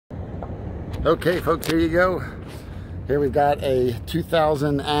Okay folks, here you go. Here we've got a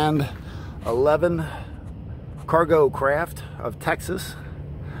 2011 cargo craft of Texas.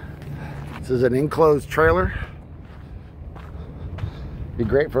 This is an enclosed trailer. Be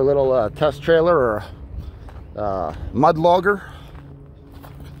great for a little test trailer or mud logger,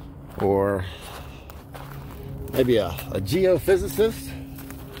 or maybe a geophysicist.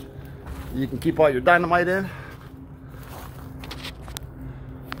 You can keep all your dynamite in.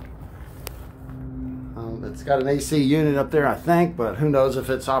 It's got an AC unit up there, I think, but who knows if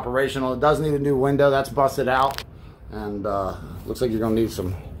it's operational. It does need a new window. That's busted out, and looks like you're gonna need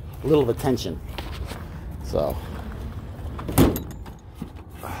a little attention. So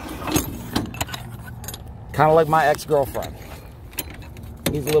kind of like my ex-girlfriend,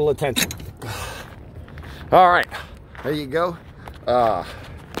 needs a little attention. All right, there you go.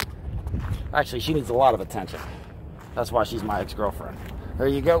 Actually, she needs a lot of attention. That's why she's my ex-girlfriend. There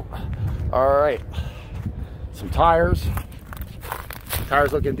you go. All right, some tires.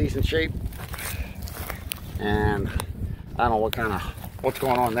 Tires look in decent shape, and I don't know what's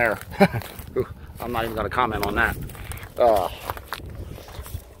going on there. I'm not even going to comment on that. All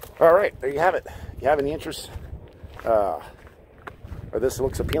right, there you have it. If you have any interest, or this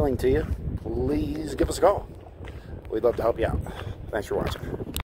looks appealing to you, please give us a call. We'd love to help you out. Thanks for watching.